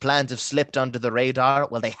rebellion's plans have slipped under the radar?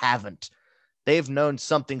 Well, they haven't. They've known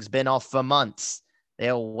something's been off for months.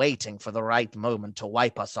 They're waiting for the right moment to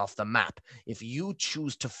wipe us off the map. If you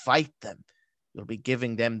choose to fight them, you'll be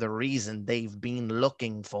giving them the reason they've been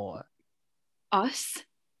looking for. Us?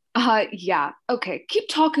 Yeah. Okay, keep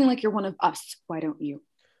talking like you're one of us, why don't you?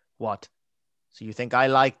 What? So you think I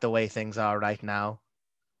like the way things are right now?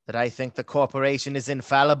 That I think the corporation is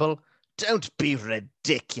infallible? Don't be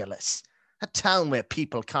ridiculous. A town where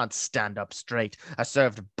people can't stand up straight, are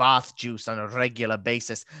served bath juice on a regular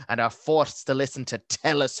basis, and are forced to listen to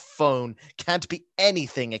Telus phone can't be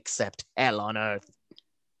anything except hell on earth.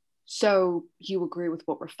 So you agree with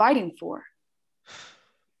what we're fighting for?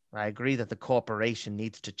 I agree that the corporation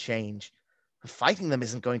needs to change. Fighting them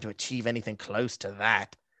isn't going to achieve anything close to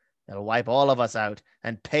that. They'll wipe all of us out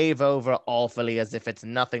and pave over awfully as if it's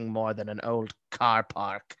nothing more than an old car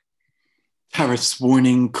park. Tariff's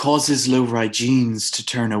warning causes Laurie Jeans to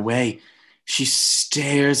turn away. She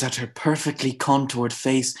stares at her perfectly contoured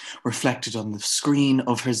face reflected on the screen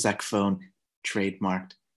of her Zec phone,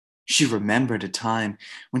 trademarked. She remembered a time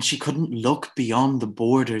when she couldn't look beyond the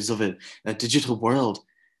borders of a digital world,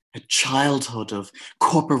 a childhood of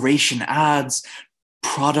corporation ads,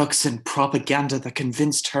 products and propaganda that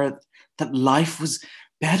convinced her that life was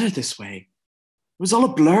better this way. It was all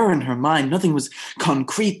a blur in her mind. Nothing was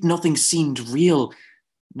concrete. Nothing seemed real.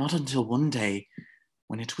 Not until one day,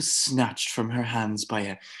 when it was snatched from her hands by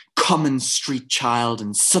a common street child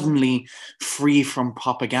and suddenly, free from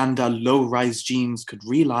propaganda, low-rise genes could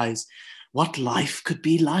realize what life could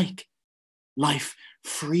be like. Life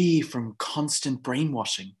free from constant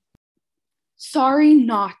brainwashing. Sorry,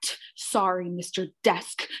 not sorry, Mr.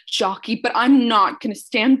 Desk Jockey, but I'm not going to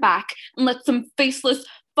stand back and let some faceless,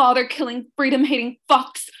 father-killing, freedom-hating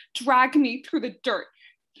fucks drag me through the dirt.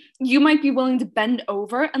 You might be willing to bend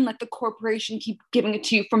over and let the corporation keep giving it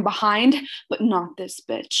to you from behind, but not this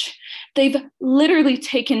bitch. They've literally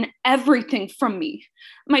taken everything from me.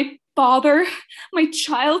 My father, my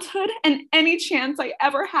childhood, and any chance I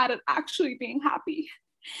ever had at actually being happy.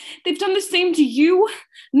 They've done the same to you,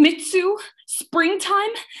 Mitsu,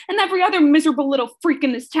 Springtime, and every other miserable little freak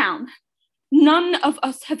in this town. None of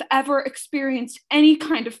us have ever experienced any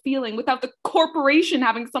kind of feeling without the corporation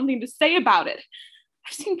having something to say about it.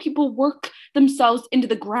 I've seen people work themselves into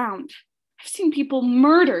the ground. I've seen people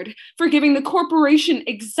murdered for giving the corporation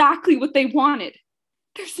exactly what they wanted.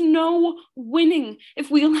 There's no winning if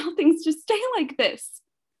we allow things to stay like this.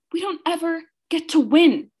 We don't ever get to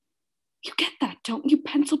win. You get that, don't you,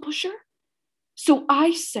 pencil pusher? So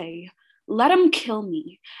I say, let them kill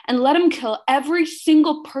me and let them kill every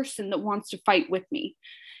single person that wants to fight with me.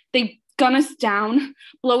 They gun us down,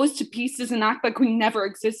 blow us to pieces, and act like we never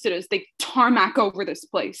existed as they tarmac over this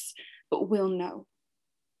place. But we'll know.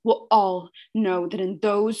 We'll all know that in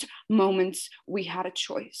those moments we had a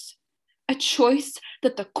choice. A choice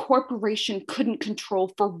that the corporation couldn't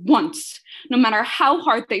control for once, no matter how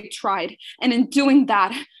hard they tried. And in doing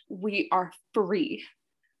that, we are free.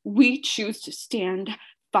 We choose to stand,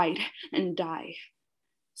 fight, and die,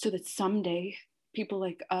 so that someday people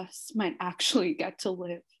like us might actually get to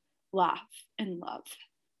live, laugh, and love.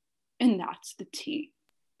 And that's the tea.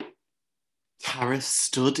 Taras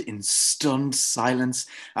stood in stunned silence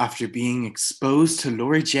after being exposed to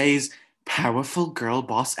Lori J's powerful girl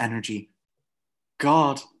boss energy.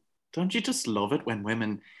 God, don't you just love it when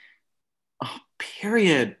women... Oh,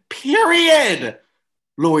 period.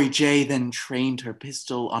 Lori J then trained her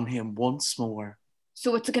pistol on him once more.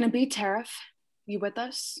 So what's it gonna be, Tariff? You with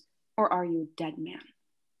us? Or are you a dead man?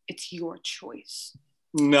 It's your choice.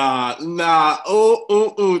 Nah.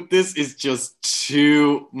 Oh, this is just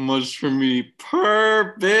too much for me.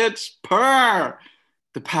 Purr, bitch, purr.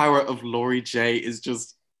 The power of Lori J is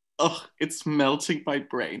just, it's melting my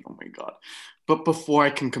brain. Oh my God. But before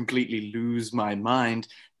I can completely lose my mind,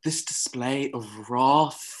 this display of raw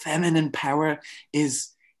feminine power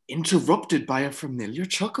is interrupted by a familiar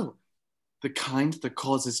chuckle. The kind that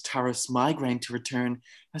causes Taras' migraine to return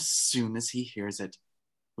as soon as he hears it,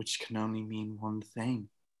 which can only mean one thing.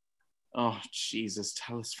 Oh, Jesus,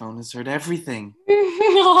 Telephone has heard everything.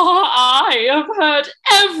 I have heard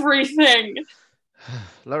everything.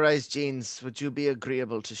 Low-rise jeans, would you be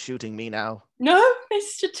agreeable to shooting me now? No,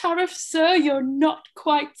 Mr. Tariff, sir, you're not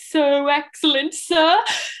quite so excellent, sir.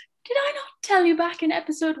 Did I not tell you back in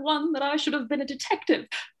episode 1 that I should have been a detective?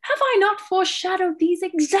 Have I not foreshadowed these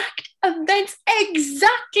exact events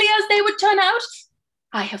exactly as they would turn out?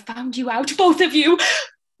 I have found you out, both of you.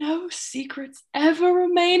 No secrets ever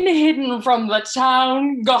remain hidden from the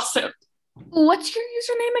town gossip. What's your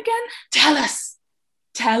username again?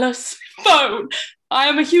 Tell us, phone. I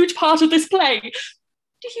am a huge part of this play.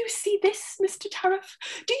 Do you see this, Mr. Tariff?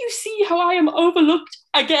 Do you see how I am overlooked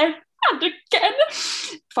again and again?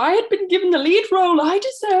 If I had been given the lead role I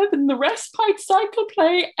deserve in the respite cycle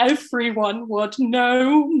play, everyone would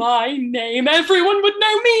know my name. Everyone would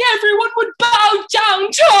know me. Everyone would bow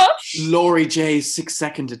down to her. Lori J's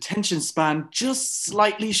 6-second attention span, just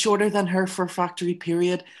slightly shorter than her for factory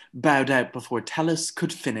period, bowed out before Tellus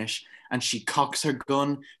could finish, and she cocks her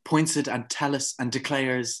gun, points it at Tellus, and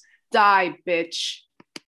declares, Die, bitch.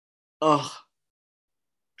 Ugh.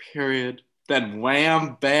 Period. Then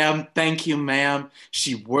wham, bam, thank you, ma'am.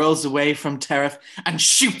 She whirls away from Tariff and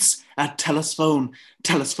shoots at Tellus' phone.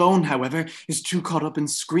 Tellus' phone, however, is too caught up in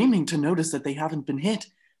screaming to notice that they haven't been hit.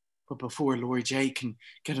 But before Lori J can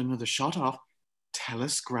get another shot off,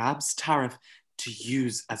 Tellus grabs Tariff to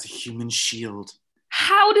use as a human shield.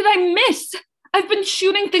 How did I miss? I've been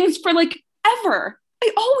shooting things for ever.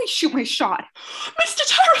 I always shoot my shot. Mr.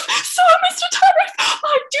 Tariff, sir, Mr. Tariff,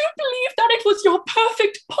 I do believe that it was your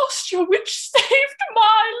perfect posture which saved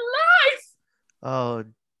my life. Oh,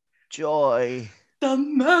 joy. The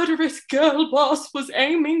murderous girl boss was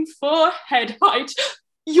aiming for head height.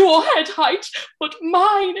 Your head height, but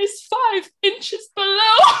mine is 5 inches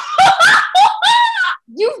below.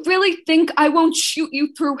 You really think I won't shoot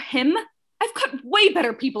you through him? I've cut way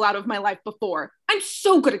better people out of my life before. I'm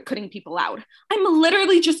so good at cutting people out. I'm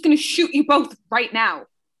literally just going to shoot you both right now.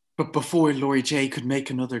 But before Lori J could make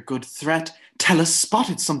another good threat, Tellus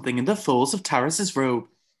spotted something in the folds of Taris's robe.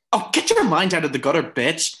 Oh, get your mind out of the gutter,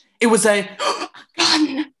 bitch. It was a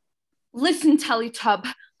gun. Listen,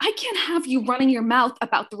 Teletub, I can't have you running your mouth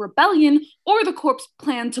about the rebellion or the corpse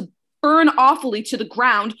plan to burn awfully to the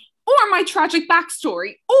ground, or my tragic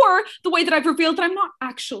backstory, or the way that I've revealed that I'm not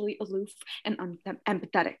actually aloof and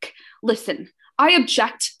empathetic. Listen, I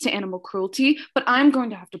object to animal cruelty, but I'm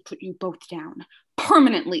going to have to put you both down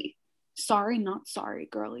permanently. Sorry, not sorry,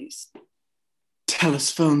 girlies.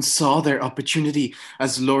 Tellus phone saw their opportunity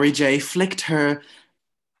as Lori J flicked her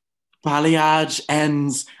balayage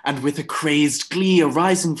ends, and with a crazed glee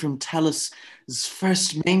arising from Tellus's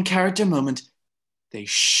first main character moment, they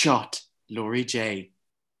shot Lori J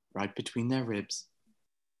right between their ribs.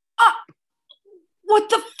 What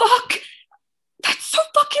the fuck? That's so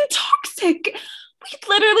fucking toxic. We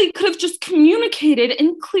literally could have just communicated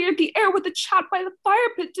and cleared the air with a chat by the fire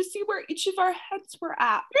pit to see where each of our heads were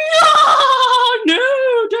at.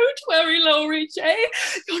 No, don't worry, Lori J.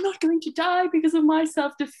 You're not going to die because of my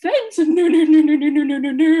self-defense. No.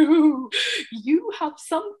 You have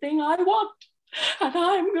something I want, and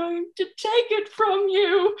I'm going to take it from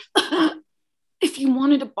you. If you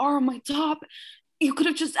wanted to borrow my top, you could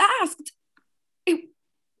have just asked. It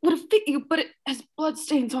would have fit you, but it has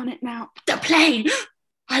bloodstains on it now. The play!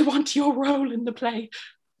 I want your role in the play.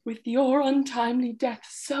 With your untimely death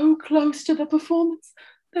so close to the performance,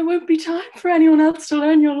 there won't be time for anyone else to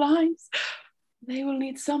learn your lines. They will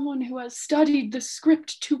need someone who has studied the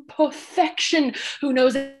script to perfection, who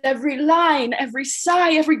knows every line, every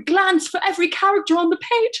sigh, every glance for every character on the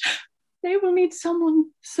page. They will need someone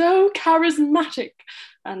so charismatic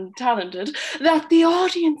and talented that the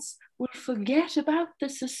audience will forget about the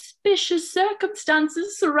suspicious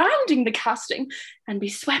circumstances surrounding the casting and be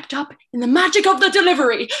swept up in the magic of the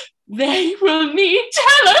delivery. They will need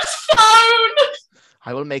Tellus phone!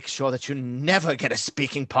 I will make sure that you never get a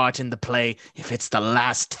speaking part in the play if it's the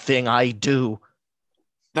last thing I do.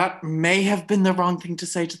 That may have been the wrong thing to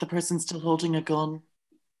say to the person still holding a gun.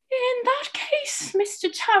 In that case, Mr.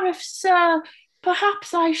 Tariff, sir,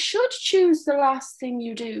 perhaps I should choose the last thing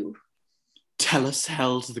you do. Tellus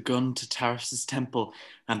held the gun to Tariff's temple,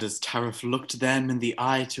 and as Tariff looked them in the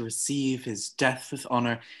eye to receive his death with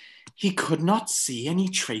honor, he could not see any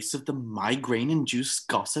trace of the migraine-induced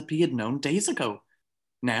gossip he had known days ago.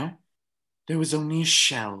 Now, there was only a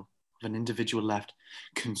shell of an individual left,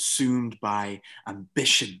 consumed by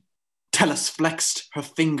ambition. Tellus flexed her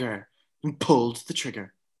finger and pulled the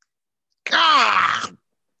trigger. Ah!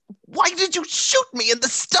 Why did you shoot me in the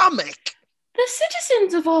stomach? The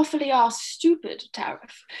citizens of Orphaly are stupid,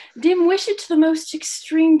 Tariff, dim-witted to the most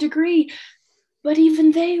extreme degree, but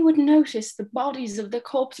even they would notice the bodies of the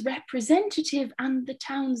corpse representative and the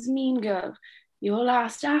town's mean girl. Your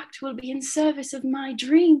last act will be in service of my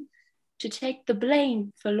dream, to take the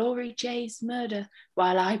blame for Lori J's murder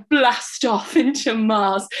while I blast off into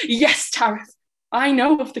Mars. Yes, Tariff, I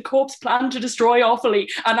know of the corpse plan to destroy Orphaly,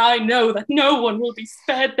 and I know that no one will be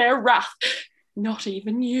spared their wrath, not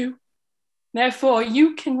even you. Therefore,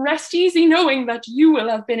 you can rest easy knowing that you will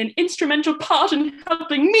have been an instrumental part in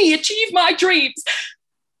helping me achieve my dreams.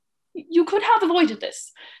 You could have avoided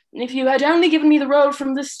this if you had only given me the role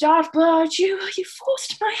from the start, but you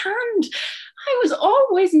forced my hand. I was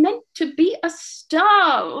always meant to be a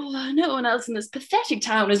star. No one else in this pathetic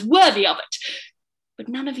town is worthy of it. But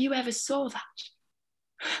none of you ever saw that.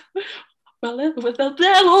 Well,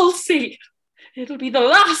 they'll all see. It'll be the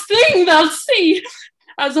last thing they'll see.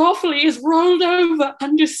 As Orphaly is rolled over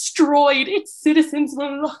and destroyed, its citizens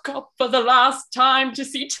will look up for the last time to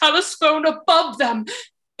see Tellus phone above them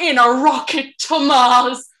in a rocket to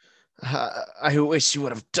Mars. I wish you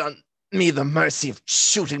would have done me the mercy of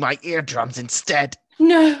shooting my eardrums instead.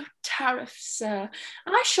 No, Tariff, sir.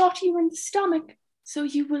 I shot you in the stomach, so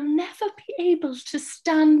you will never be able to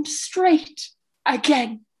stand straight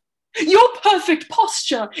again. Your perfect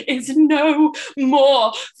posture is no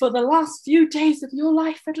more. For the last few days of your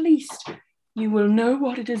life, at least, you will know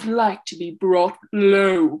what it is like to be brought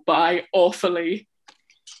low by Orphaly.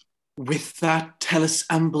 With that, Tellus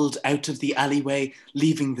ambled out of the alleyway,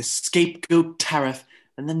 leaving the scapegoat Tariff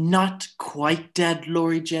and the not quite dead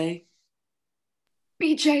Lori J.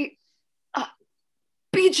 BJ.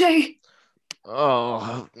 BJ.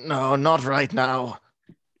 Oh, no, not right now.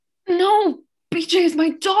 No, BJ is my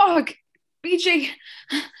dog. BJ,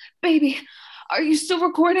 baby, are you still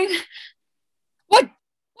recording? What?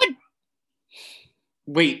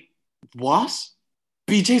 Wait, what?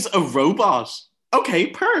 BJ's a robot.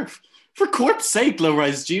 Okay, perf. For corp's sake,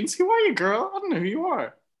 low-rise jeans, who are you, girl? I don't know who you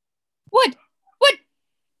are. What?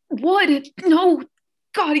 No,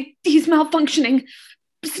 God, he's malfunctioning.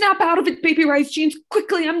 Snap out of it, baby Rise Jeans.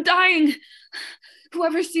 Quickly, I'm dying.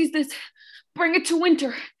 Whoever sees this, bring it to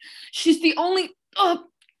Winter. She's the only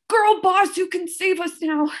girl boss who can save us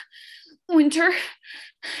now. Winter,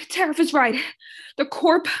 Tariff is right. The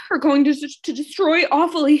Corp are going to destroy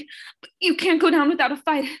awfully. But you can't go down without a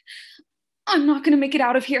fight. I'm not going to make it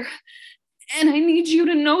out of here. And I need you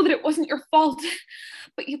to know that it wasn't your fault.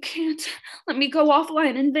 But you can't let me go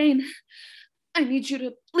offline in vain. I need you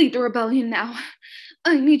to lead the rebellion now.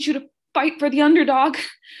 I need you to fight for the underdog,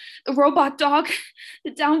 the robot dog,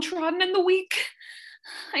 the downtrodden and the weak.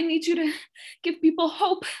 I need you to give people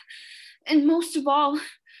hope. And most of all,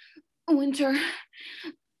 Winter,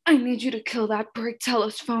 I need you to kill that brick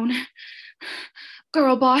Telos phone.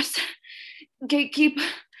 Girl boss, gatekeep,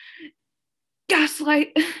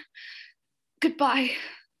 gaslight. Goodbye,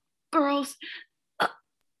 girls.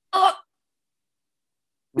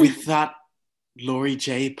 With that, Lori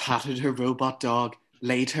J patted her robot dog,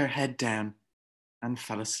 laid her head down, and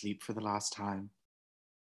fell asleep for the last time.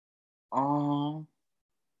 Aww.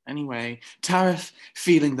 Anyway, Tariff,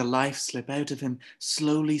 feeling the life slip out of him,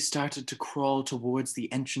 slowly started to crawl towards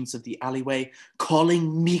the entrance of the alleyway,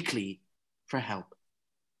 calling meekly for help.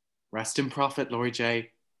 Rest in profit, Lori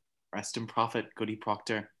J. Rest in profit, Goody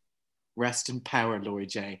Proctor. Rest in power, Lori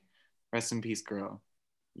J. Rest in peace, girl.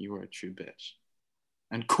 You were a true bitch.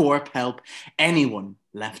 And Corp help anyone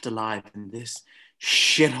left alive in this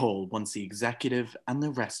shithole once the executive and the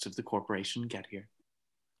rest of the corporation get here.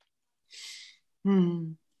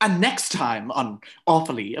 And next time on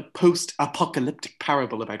Awfully, a post-apocalyptic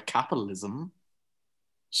parable about capitalism.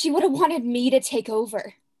 She would have wanted me to take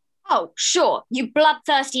over. Oh, sure, you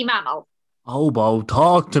bloodthirsty mammal. Obo,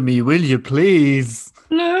 talk to me, will you please?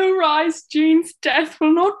 Low-rise Jean's death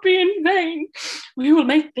will not be in vain. We will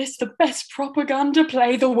make this the best propaganda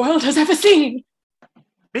play the world has ever seen.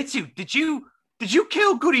 Mitsu, did you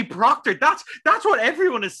kill Goody Proctor? That's what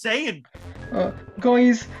everyone is saying.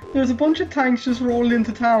 Guys, there's a bunch of tanks just rolled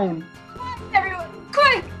into town. Everyone,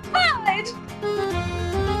 quick, hide!